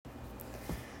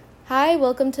Hi,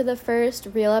 welcome to the first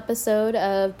real episode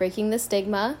of Breaking the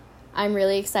Stigma. I'm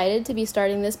really excited to be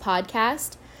starting this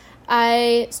podcast.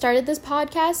 I started this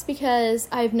podcast because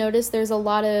I've noticed there's a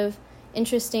lot of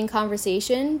interesting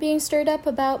conversation being stirred up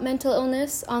about mental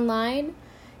illness online,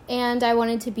 and I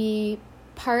wanted to be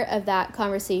part of that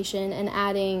conversation and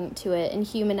adding to it and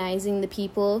humanizing the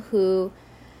people who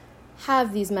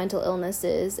have these mental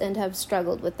illnesses and have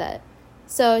struggled with that.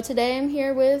 So today I'm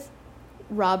here with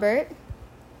Robert.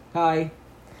 Hi.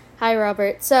 Hi,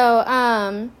 Robert. So,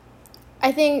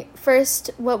 I think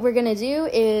first what we're going to do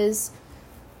is,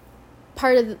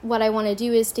 part of what I want to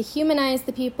do is to humanize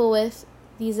the people with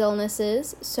these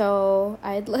illnesses. So,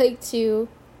 I'd like to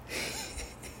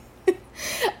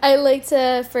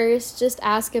first just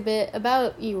ask a bit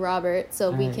about you, Robert,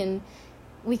 so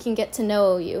we can get to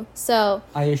know you. So,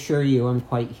 I assure you I'm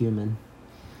quite human.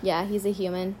 Yeah, he's a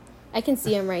human. I can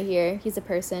see him right here. He's a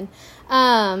person.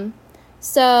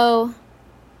 So,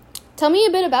 tell me a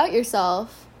bit about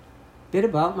yourself. Bit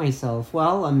about myself.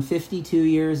 Well, I'm 52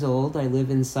 years old. I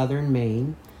live in southern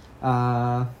Maine.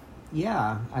 I'm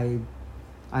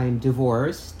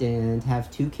divorced and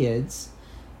have 2 kids.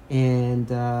 And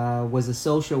was a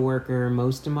social worker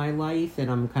most of my life. And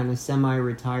I'm kind of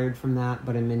semi-retired from that,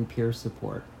 but I'm in peer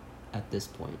support at this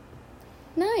point.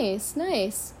 Nice.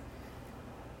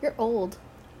 You're old.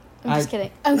 I'm just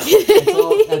kidding. I'm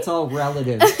kidding. That's all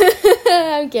relative.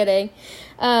 I'm kidding.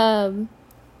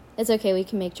 It's okay. We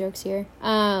can make jokes here.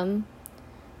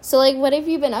 So what have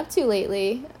you been up to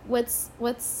lately? What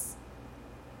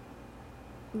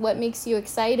makes you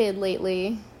excited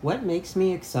lately? What makes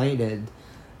me excited?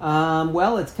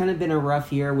 Well, it's kind of been a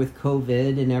rough year with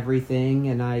COVID and everything,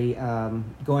 and I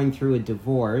going through a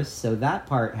divorce, so that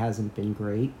part hasn't been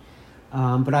great.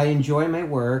 But I enjoy my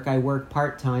work. I work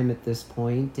part-time at this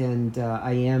point, and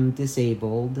I am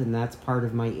disabled, and that's part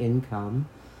of my income.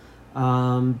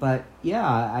 But yeah,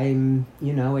 I'm,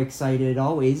 excited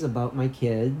always about my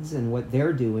kids and what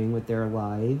they're doing with their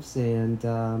lives.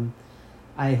 And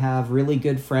I have really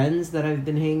good friends that I've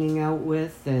been hanging out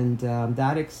with, and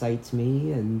that excites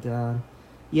me. And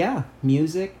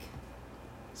music.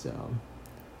 So...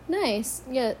 Nice.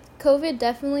 Yeah, COVID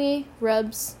definitely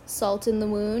rubs salt in the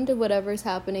wound of whatever's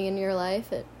happening in your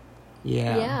life.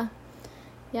 Yeah,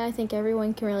 I think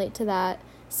everyone can relate to that.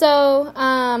 So,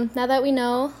 now that we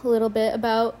know a little bit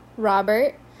about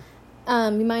Robert,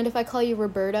 you mind if I call you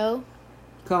Roberto?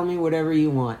 Call me whatever you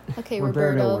want. Okay,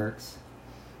 Roberto works.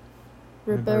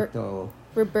 Robertio?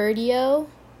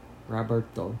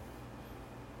 Roberto.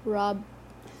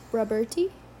 Roberti?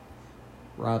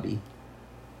 Robbie.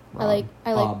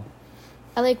 Bob.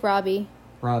 I like Robbie.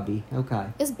 Robbie, okay.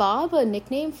 Is Bob a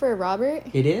nickname for Robert?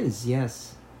 It is,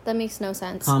 yes. That makes no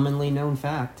sense. Commonly known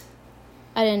fact.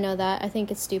 I didn't know that. I think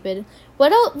it's stupid.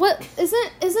 What else? What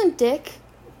isn't Dick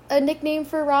a nickname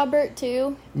for Robert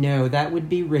too? No, that would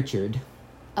be Richard.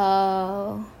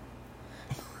 Oh.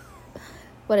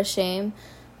 What a shame.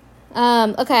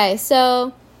 Okay,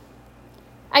 so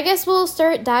I guess we'll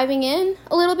start diving in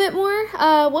a little bit more.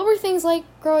 What were things like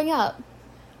growing up?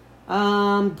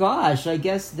 I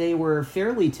guess they were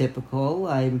fairly typical.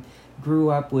 I grew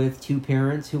up with 2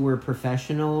 parents who were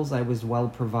professionals. I was well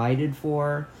provided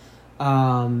for.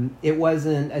 It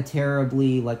wasn't a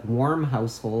terribly, warm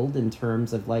household in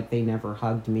terms of, they never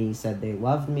hugged me, said they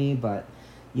loved me, but,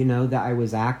 that I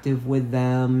was active with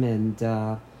them. And,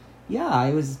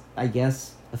 I was, I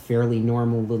guess, a fairly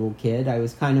normal little kid. I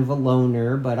was kind of a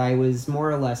loner, but I was more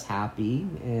or less happy.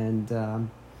 And,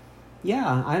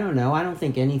 I don't know. I don't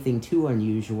think anything too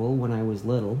unusual when I was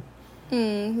little.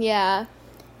 Yeah.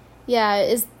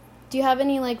 Yeah, do you have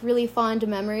any, really fond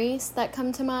memories that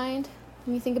come to mind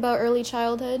when you think about early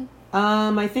childhood?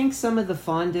 I think some of the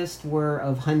fondest were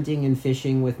of hunting and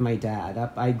fishing with my dad.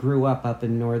 I grew up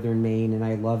in northern Maine, and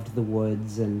I loved the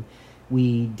woods, and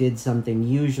we did something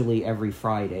usually every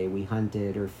Friday. We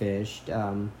hunted or fished.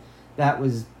 That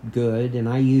was good, and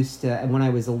I used to, when I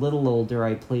was a little older,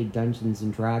 I played Dungeons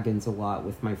and Dragons a lot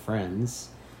with my friends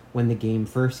when the game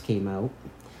first came out.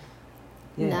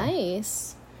 Yeah.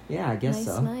 Nice. Yeah, I guess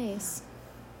so. Nice.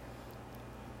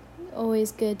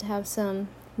 Always good to have some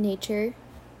nature.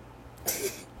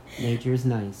 Nature's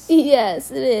nice. Yes,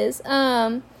 it is.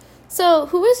 So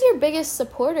who was your biggest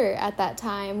supporter at that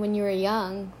time when you were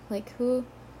young? Who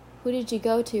did you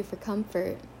go to for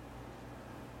comfort?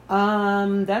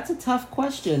 That's a tough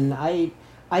question. I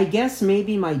guess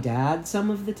maybe my dad some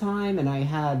of the time, and I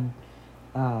had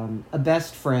a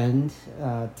best friend,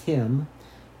 Tim,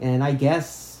 and I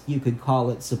guess you could call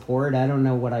it support. I don't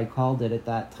know what I called it at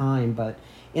that time, but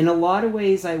in a lot of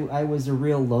ways I was a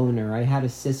real loner. I had a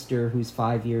sister who's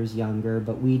 5 years younger,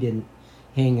 but we didn't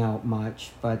hang out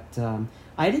much. But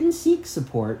I didn't seek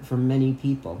support from many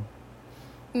people.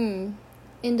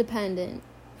 Independent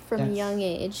from a young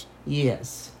age.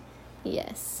 Yes.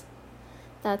 Yes.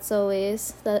 That's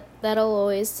always, that'll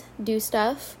always do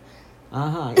stuff.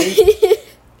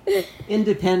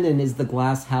 Independent is the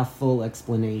glass half full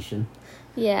explanation.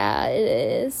 Yeah, it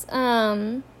is.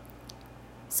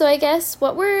 So I guess,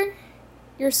 what were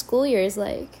your school years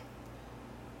like?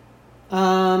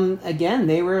 Again,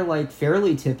 they were like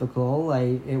fairly typical.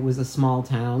 It was a small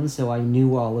town, so I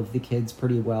knew all of the kids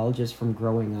pretty well just from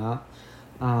growing up.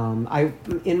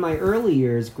 In my early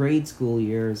years, grade school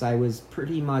years, I was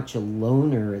pretty much a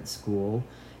loner at school.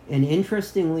 And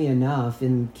interestingly enough,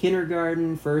 in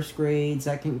kindergarten, first grade,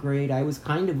 second grade, I was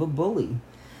kind of a bully.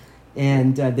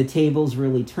 And the tables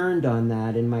really turned on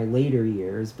that in my later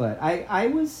years. But I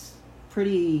was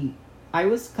kind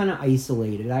of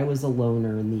isolated. I was a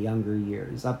loner in the younger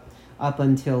years. Up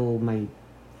until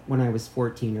when I was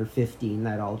 14 or 15,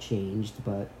 that all changed.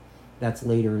 But that's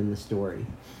later in the story.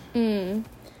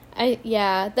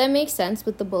 Yeah, that makes sense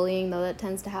with the bullying, though. That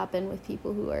tends to happen with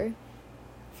people who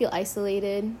feel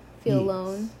isolated, feel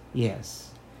alone.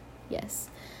 Yes.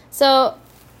 So,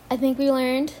 I think we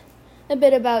learned a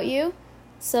bit about you.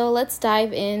 So, let's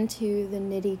dive into the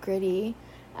nitty-gritty.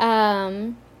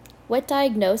 What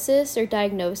diagnosis or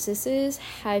diagnoses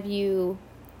have you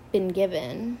been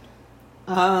given?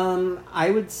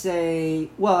 I would say,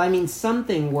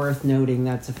 something worth noting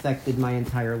that's affected my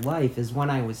entire life is when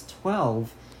I was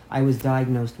 12, I was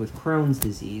diagnosed with Crohn's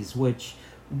disease, which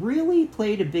really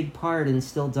played a big part and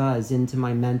still does into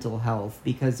my mental health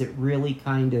because it really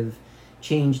kind of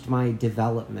changed my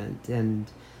development. And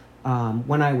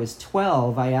when I was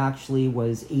 12, I actually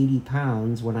was 80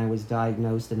 pounds when I was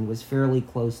diagnosed and was fairly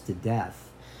close to death.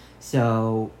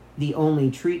 So the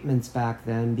only treatments back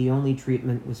then,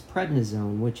 was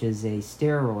prednisone, which is a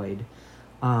steroid.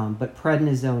 But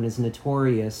prednisone is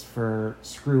notorious for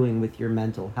screwing with your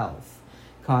mental health,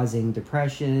 causing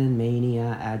depression,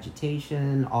 mania,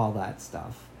 agitation, all that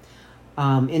stuff.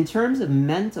 In terms of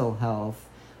mental health,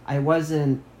 I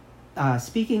wasn't,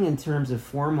 speaking in terms of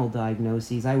formal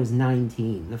diagnoses, I was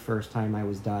 19 the first time I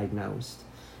was diagnosed.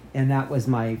 And that was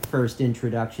my first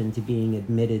introduction to being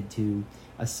admitted to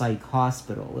a psych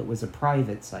hospital. It was a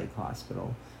private psych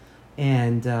hospital.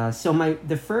 And so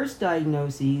the first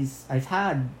diagnoses, I've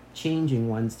had changing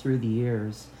ones through the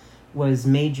years, was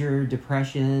major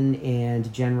depression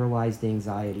and generalized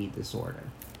anxiety disorder.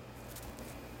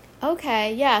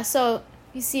 Okay, yeah, so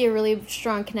you see a really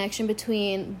strong connection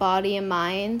between body and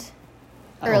mind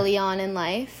early on in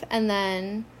life, and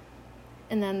then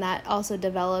that also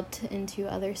developed into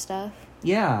other stuff.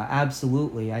 Yeah,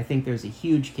 absolutely. I think there's a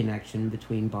huge connection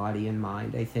between body and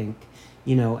mind. I think,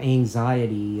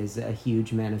 anxiety is a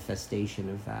huge manifestation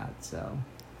of that, so.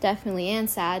 Definitely, and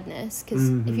sadness, because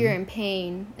if you're in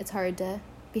pain, it's hard to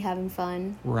be having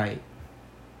fun. Right.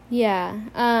 Yeah.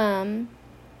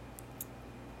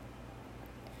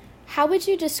 How would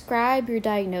you describe your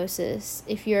diagnosis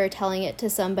if you're telling it to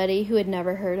somebody who had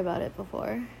never heard about it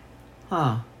before?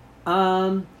 I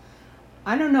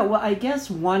don't know. Well, I guess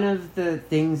one of the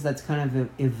things that's kind of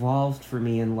evolved for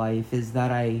me in life is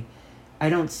that I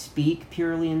don't speak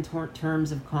purely in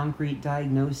terms of concrete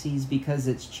diagnoses because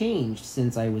it's changed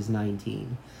since I was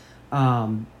 19.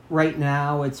 Right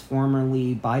now, it's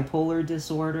formerly bipolar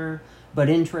disorder, but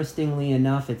interestingly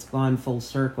enough, it's gone full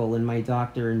circle, and my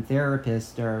doctor and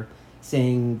therapist are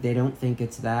saying they don't think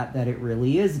it's that it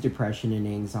really is depression and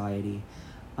anxiety.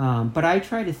 But I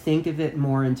try to think of it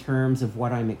more in terms of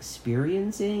what I'm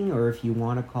experiencing, or if you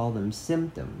want to call them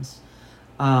symptoms.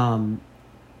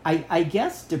 I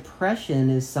guess depression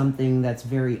is something that's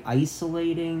very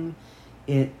isolating.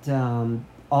 It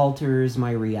alters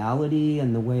my reality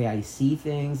and the way I see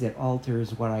things. It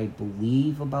alters what I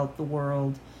believe about the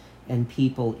world and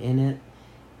people in it.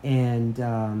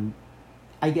 And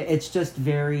it's just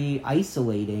very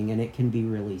isolating, and it can be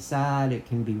really sad. It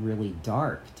can be really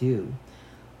dark, too.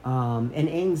 And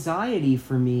anxiety,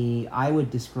 for me, I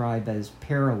would describe as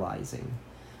paralyzing.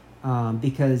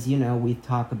 Because, we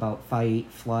talk about fight,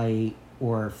 flight,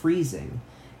 or freezing.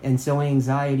 And so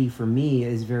anxiety for me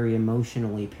is very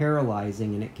emotionally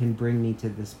paralyzing, and it can bring me to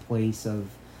this place of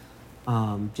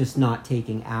just not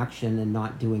taking action and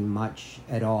not doing much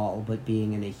at all, but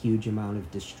being in a huge amount of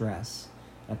distress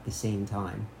at the same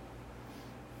time.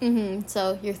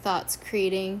 So your thoughts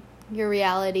creating your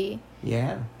reality.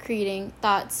 Yeah. Creating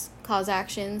thoughts cause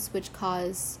actions, which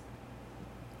cause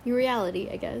your reality,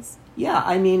 I guess. Yeah,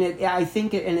 I mean, I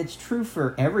think and it's true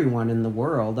for everyone in the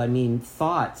world. I mean,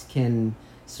 thoughts can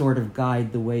sort of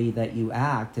guide the way that you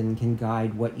act and can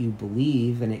guide what you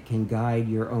believe, and it can guide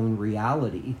your own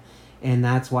reality. And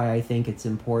that's why I think it's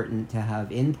important to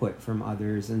have input from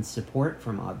others and support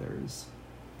from others.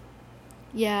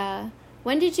 Yeah.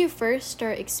 When did you first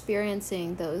start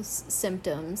experiencing those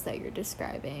symptoms that you're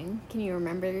describing? Can you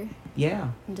remember?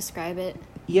 Yeah. And describe it?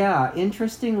 Yeah,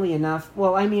 interestingly enough,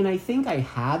 well, I mean, I think I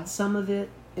had some of it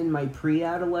in my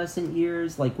pre-adolescent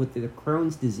years, like with the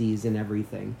Crohn's disease and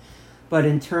everything. But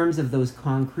in terms of those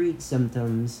concrete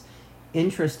symptoms,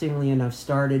 interestingly enough,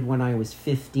 started when I was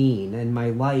 15, and my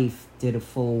life did a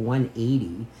full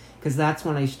 180, because that's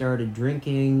when I started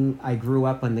drinking. I grew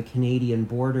up on the Canadian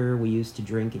border. We used to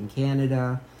drink in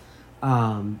Canada.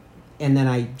 And then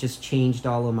I just changed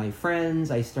all of my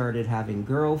friends. I started having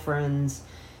girlfriends.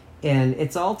 And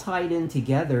it's all tied in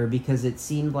together because it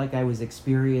seemed like I was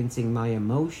experiencing my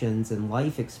emotions and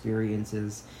life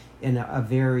experiences in a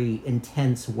very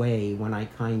intense way when I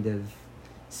kind of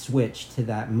switched to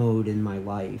that mode in my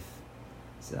life.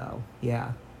 So,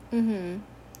 yeah. Mm-hmm.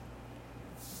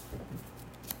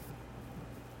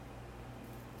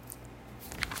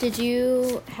 Did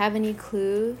you have any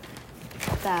clue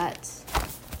that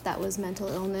was mental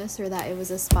illness, or that it was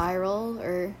a spiral,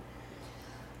 or...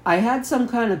 I had some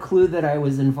kind of clue that I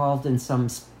was involved in some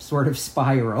sort of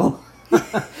spiral.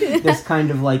 This kind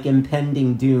of like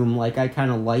impending doom. Like, I kind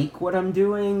of like what I'm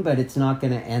doing, but it's not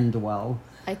going to end well.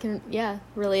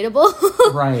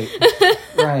 Relatable.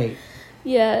 Right.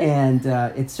 Yeah. And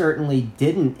it certainly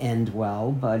didn't end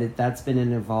well, but that's been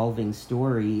an evolving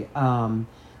story.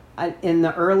 In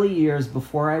the early years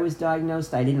before I was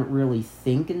diagnosed, I didn't really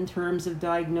think in terms of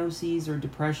diagnoses or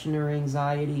depression or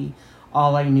anxiety.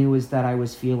 All I knew is that I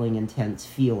was feeling intense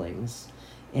feelings,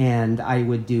 and I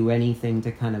would do anything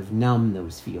to kind of numb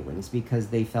those feelings because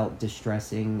they felt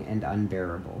distressing and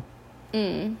unbearable.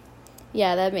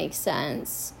 Yeah, that makes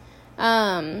sense.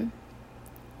 What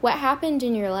happened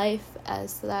in your life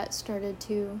as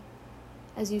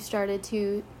you started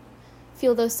to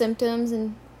feel those symptoms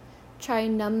and try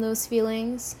and numb those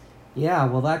feelings? Yeah,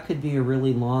 well, that could be a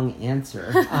really long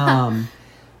answer.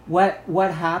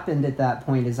 What happened at that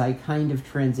point is I kind of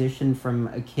transitioned from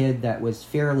a kid that was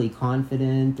fairly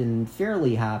confident and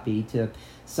fairly happy to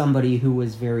somebody who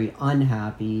was very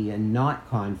unhappy and not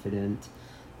confident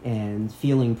and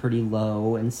feeling pretty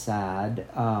low and sad.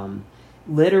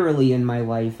 Literally in my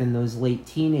life, in those late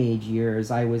teenage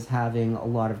years, I was having a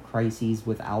lot of crises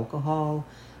with alcohol.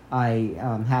 I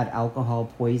had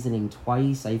alcohol poisoning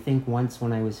twice, I think once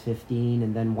when I was 15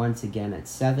 and then once again at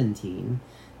 17.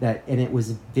 And it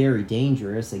was very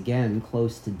dangerous, again,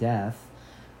 close to death.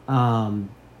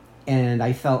 And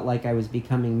I felt like I was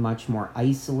becoming much more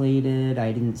isolated.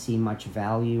 I didn't see much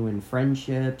value in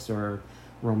friendships or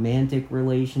romantic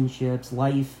relationships.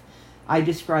 I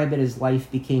describe it as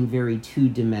life became very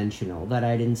two-dimensional, that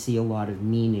I didn't see a lot of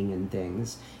meaning in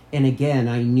things. And again,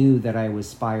 I knew that I was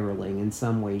spiraling in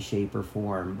some way, shape, or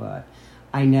form, but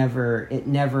it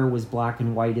never was black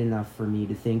and white enough for me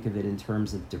to think of it in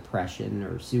terms of depression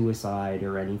or suicide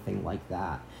or anything like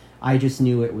that. I just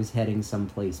knew it was heading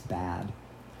someplace bad.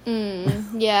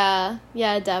 Yeah,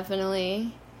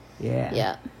 definitely.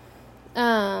 Yeah.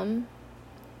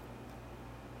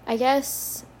 I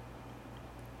guess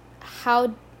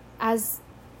how, as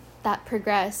that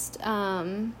progressed,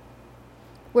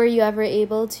 were you ever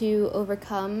able to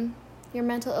overcome your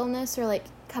mental illness or like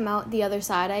come out the other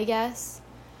side, I guess?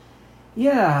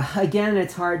 Yeah, again,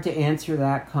 it's hard to answer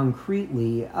that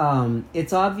concretely.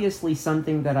 It's obviously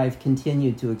something that I've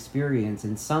continued to experience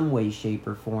in some way, shape,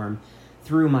 or form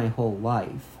through my whole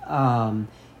life.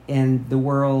 And the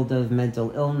world of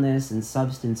mental illness and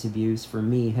substance abuse for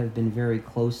me have been very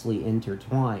closely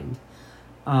intertwined.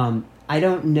 I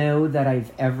don't know that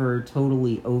I've ever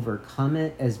totally overcome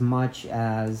it as much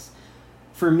as,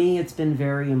 for me, it's been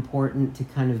very important to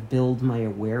kind of build my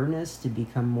awareness, to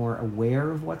become more aware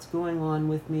of what's going on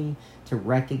with me, to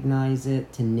recognize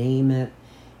it, to name it.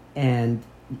 And,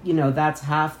 that's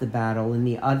half the battle. And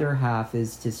the other half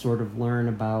is to sort of learn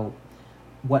about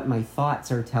what my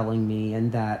thoughts are telling me,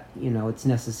 and that, it's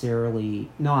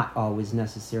not always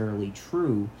necessarily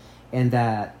true. And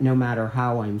that no matter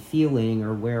how I'm feeling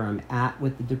or where I'm at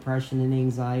with the depression and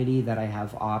anxiety, that I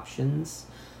have options.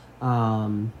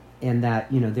 And that,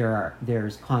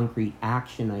 there's concrete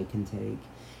action I can take.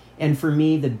 And for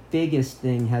me, the biggest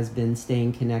thing has been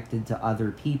staying connected to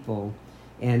other people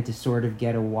and to sort of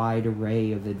get a wide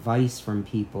array of advice from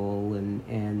people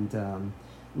and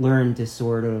learn to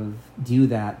sort of do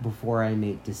that before I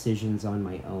make decisions on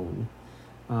my own.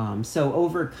 So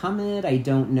overcome it, I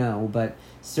don't know, but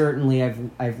certainly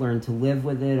I've learned to live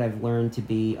with it. I've learned to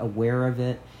be aware of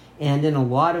it. and in a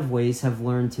lot of ways have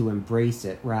learned to embrace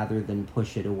it rather than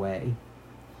push it away.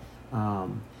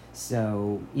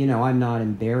 So, I'm not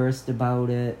embarrassed about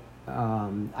it.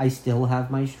 I still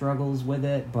have my struggles with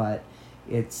it, but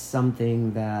it's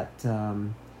something that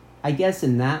I guess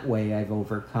in that way I've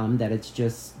overcome, that it's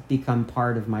just become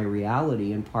part of my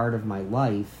reality and part of my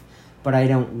life, but I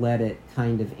don't let it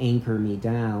kind of anchor me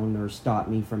down or stop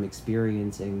me from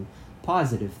experiencing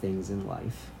positive things in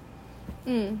life.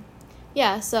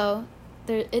 Yeah, so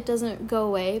it doesn't go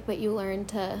away, but you learn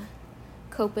to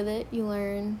cope with it. You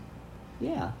learn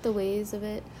the ways of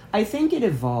it. I think it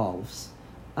evolves.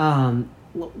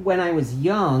 When I was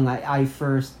young, I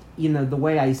first, the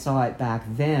way I saw it back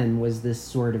then was this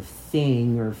sort of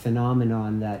thing or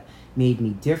phenomenon that made me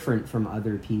different from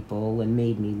other people and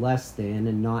made me less than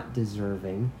and not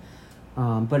deserving.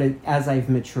 But as I've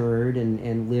matured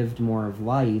and lived more of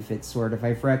life,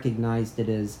 I've recognized it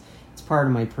as, it's part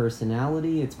of my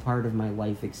personality, it's part of my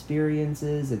life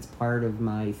experiences, it's part of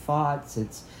my thoughts,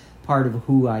 it's part of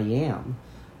who I am.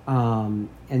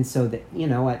 And so that,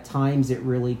 at times it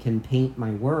really can paint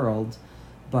my world,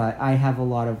 but I have a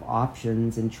lot of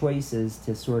options and choices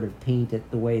to sort of paint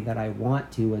it the way that I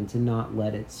want to and to not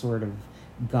let it sort of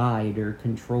guide or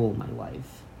control my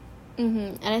life.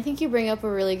 And I think you bring up a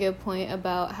really good point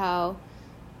about how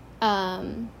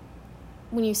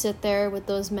when you sit there with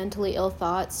those mentally ill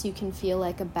thoughts, you can feel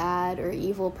like a bad or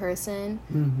evil person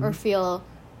or feel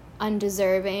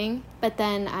undeserving. But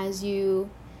then as you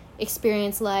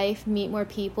experience life, meet more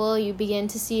people, you begin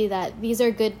to see that these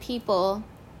are good people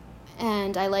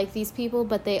and I like these people,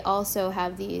 but they also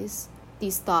have these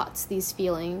thoughts, these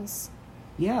feelings.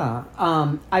 Yeah.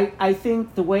 I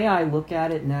think the way I look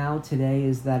at it now today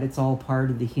is that it's all part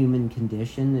of the human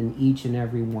condition, and each and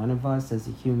every one of us as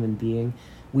a human being,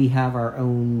 we have our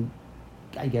own,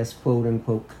 I guess, quote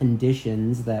unquote,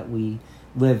 conditions that we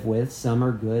live with. Some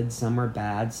are good, some are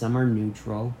bad, some are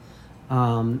neutral.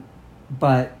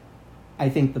 But I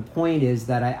think the point is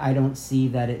that I don't see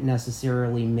that it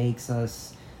necessarily makes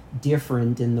us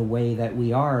different in the way that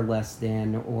we are less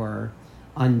than or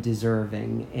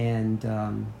undeserving. And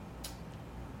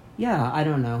I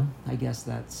don't know. I guess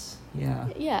that's,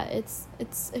 Yeah, it's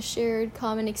a shared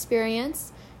common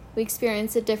experience. We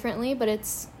experience it differently, but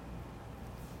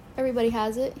everybody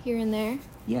has it here and there.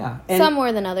 Yeah. Some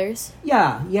more than others.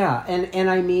 Yeah. And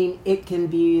I mean, it can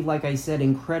be, like I said,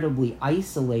 incredibly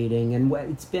isolating. And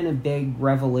it's been a big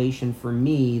revelation for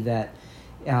me that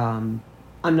I'm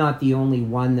not the only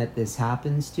one that this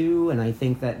happens to. And I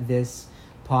think that this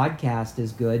podcast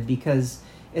is good because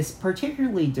it's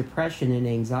particularly depression and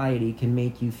anxiety can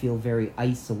make you feel very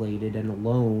isolated and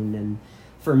alone. And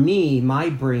for me, my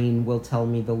brain will tell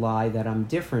me the lie that I'm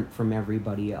different from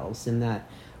everybody else and that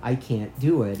I can't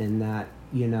do it and that,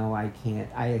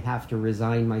 I have to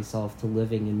resign myself to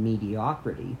living in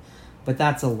mediocrity. But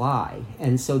that's a lie.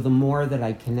 And so the more that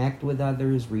I connect with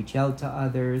others, reach out to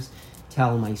others,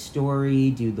 tell my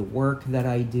story, do the work that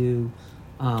I do,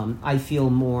 I feel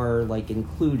more like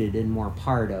included and more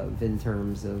part of in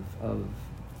terms of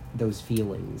those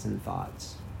feelings and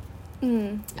thoughts.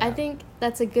 Yeah. I think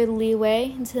that's a good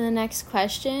leeway into the next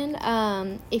question.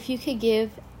 If you could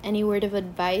give any word of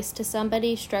advice to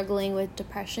somebody struggling with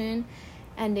depression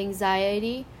and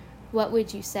anxiety, what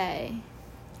would you say?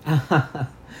 That's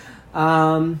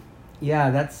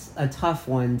a tough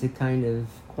one to kind of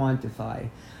quantify.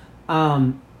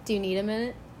 Do you need a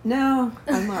minute? No,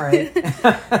 I'm all right.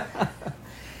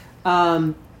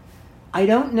 I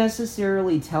don't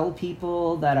necessarily tell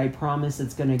people that I promise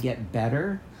it's going to get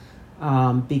better,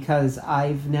 because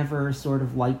I've never sort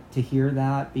of liked to hear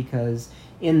that, because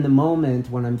in the moment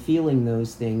when I'm feeling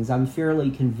those things, I'm fairly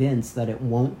convinced that it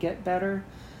won't get better.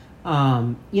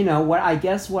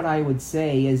 What I would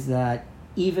say is that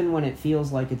even when it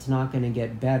feels like it's not going to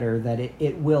get better, that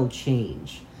it will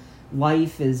change.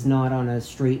 Life is not on a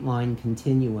straight line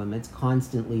continuum. It's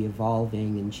constantly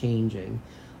evolving and changing.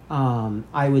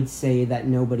 I would say that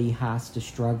nobody has to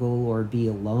struggle or be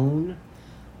alone.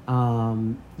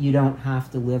 You don't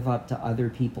have to live up to other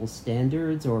people's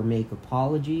standards or make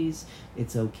apologies.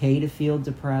 It's okay to feel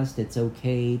depressed. It's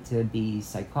okay to be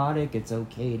psychotic. It's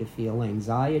okay to feel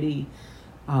anxiety.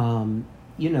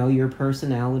 Your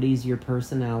personality is your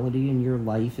personality and your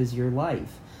life is your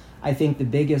life. I think the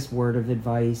biggest word of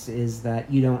advice is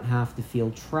that you don't have to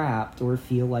feel trapped or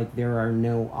feel like there are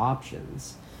no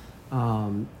options.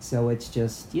 So it's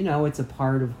just, it's a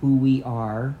part of who we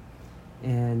are.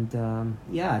 And,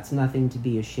 it's nothing to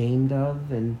be ashamed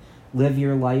of, and live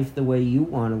your life the way you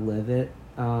want to live it,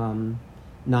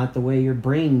 not the way your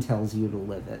brain tells you to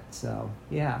live it. So,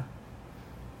 yeah.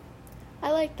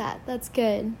 I like that. That's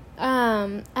good.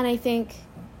 And I think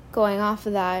going off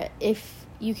of that, if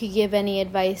you could give any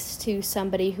advice to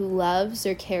somebody who loves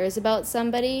or cares about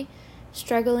somebody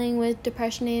struggling with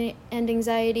depression and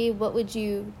anxiety, what would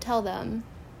you tell them?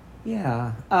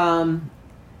 Yeah.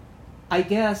 I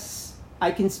guess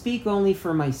I can speak only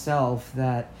for myself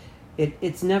that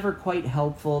it's never quite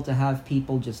helpful to have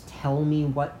people just tell me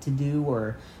what to do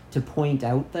or to point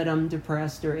out that I'm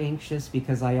depressed or anxious,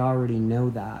 because I already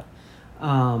know that.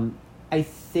 I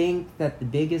think that the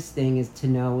biggest thing is to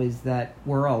know is that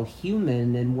we're all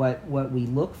human, and what we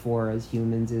look for as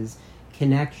humans is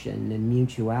connection and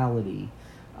mutuality,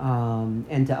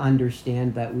 and to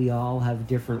understand that we all have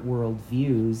different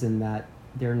worldviews and that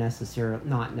they're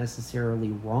not necessarily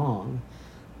wrong.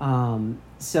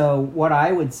 So what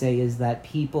I would say is that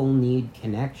people need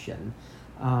connection.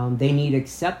 They need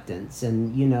acceptance,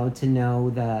 and, to know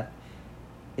that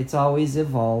it's always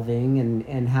evolving,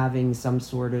 and having some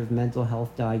sort of mental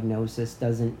health diagnosis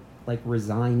doesn't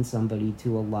resign somebody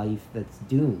to a life that's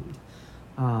doomed.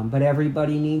 But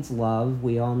everybody needs love.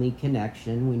 We all need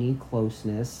connection. We need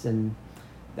closeness, and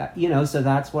that, so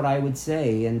that's what I would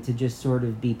say, and to just sort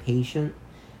of be patient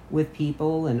with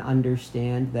people and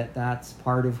understand that that's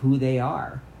part of who they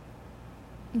are.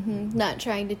 Mm-hmm. Not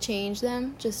trying to change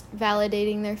them, just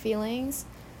validating their feelings.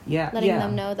 Letting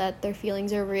them know that their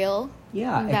feelings are real.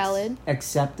 And valid.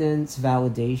 Acceptance,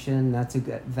 validation, that's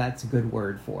a good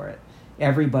word for it.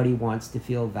 Everybody wants to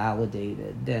feel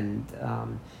validated, and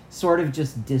sort of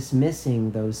just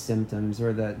dismissing those symptoms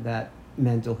or that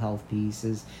mental health piece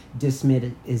is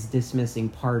dismissing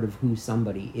part of who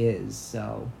somebody is.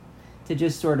 So to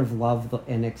just sort of love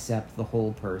and accept the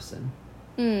whole person.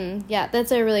 Yeah,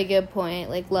 that's a really good point,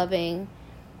 loving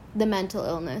the mental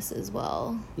illness as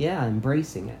well. Yeah,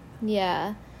 embracing it.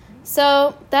 Yeah.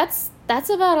 So that's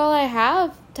about all I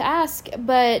have to ask,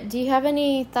 but do you have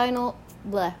any final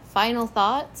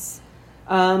thoughts?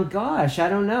 Gosh, I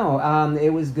don't know. It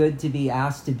was good to be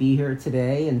asked to be here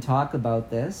today and talk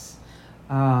about this.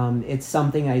 It's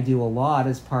something I do a lot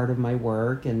as part of my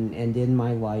work and in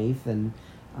my life, and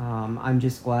I'm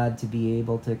just glad to be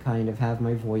able to kind of have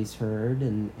my voice heard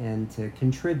and to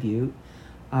contribute.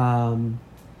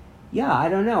 Yeah, I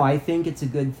don't know. I think it's a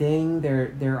good thing.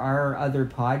 There are other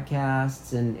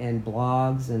podcasts and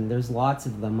blogs, and there's lots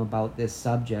of them about this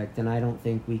subject, and I don't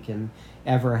think we can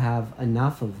ever have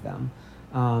enough of them.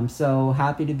 So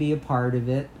happy to be a part of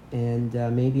it, and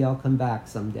maybe I'll come back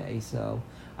someday. So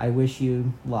I wish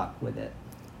you luck with it.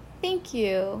 Thank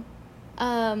you.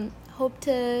 Hope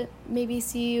to maybe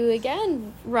see you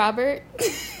again, Robert.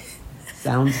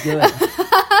 Sounds good.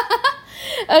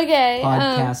 Okay.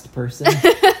 Podcast person.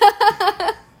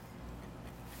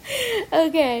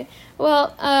 Okay.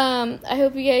 Well, I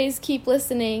hope you guys keep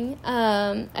listening.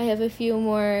 I have a few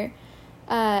more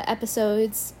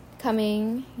episodes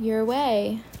coming your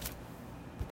way.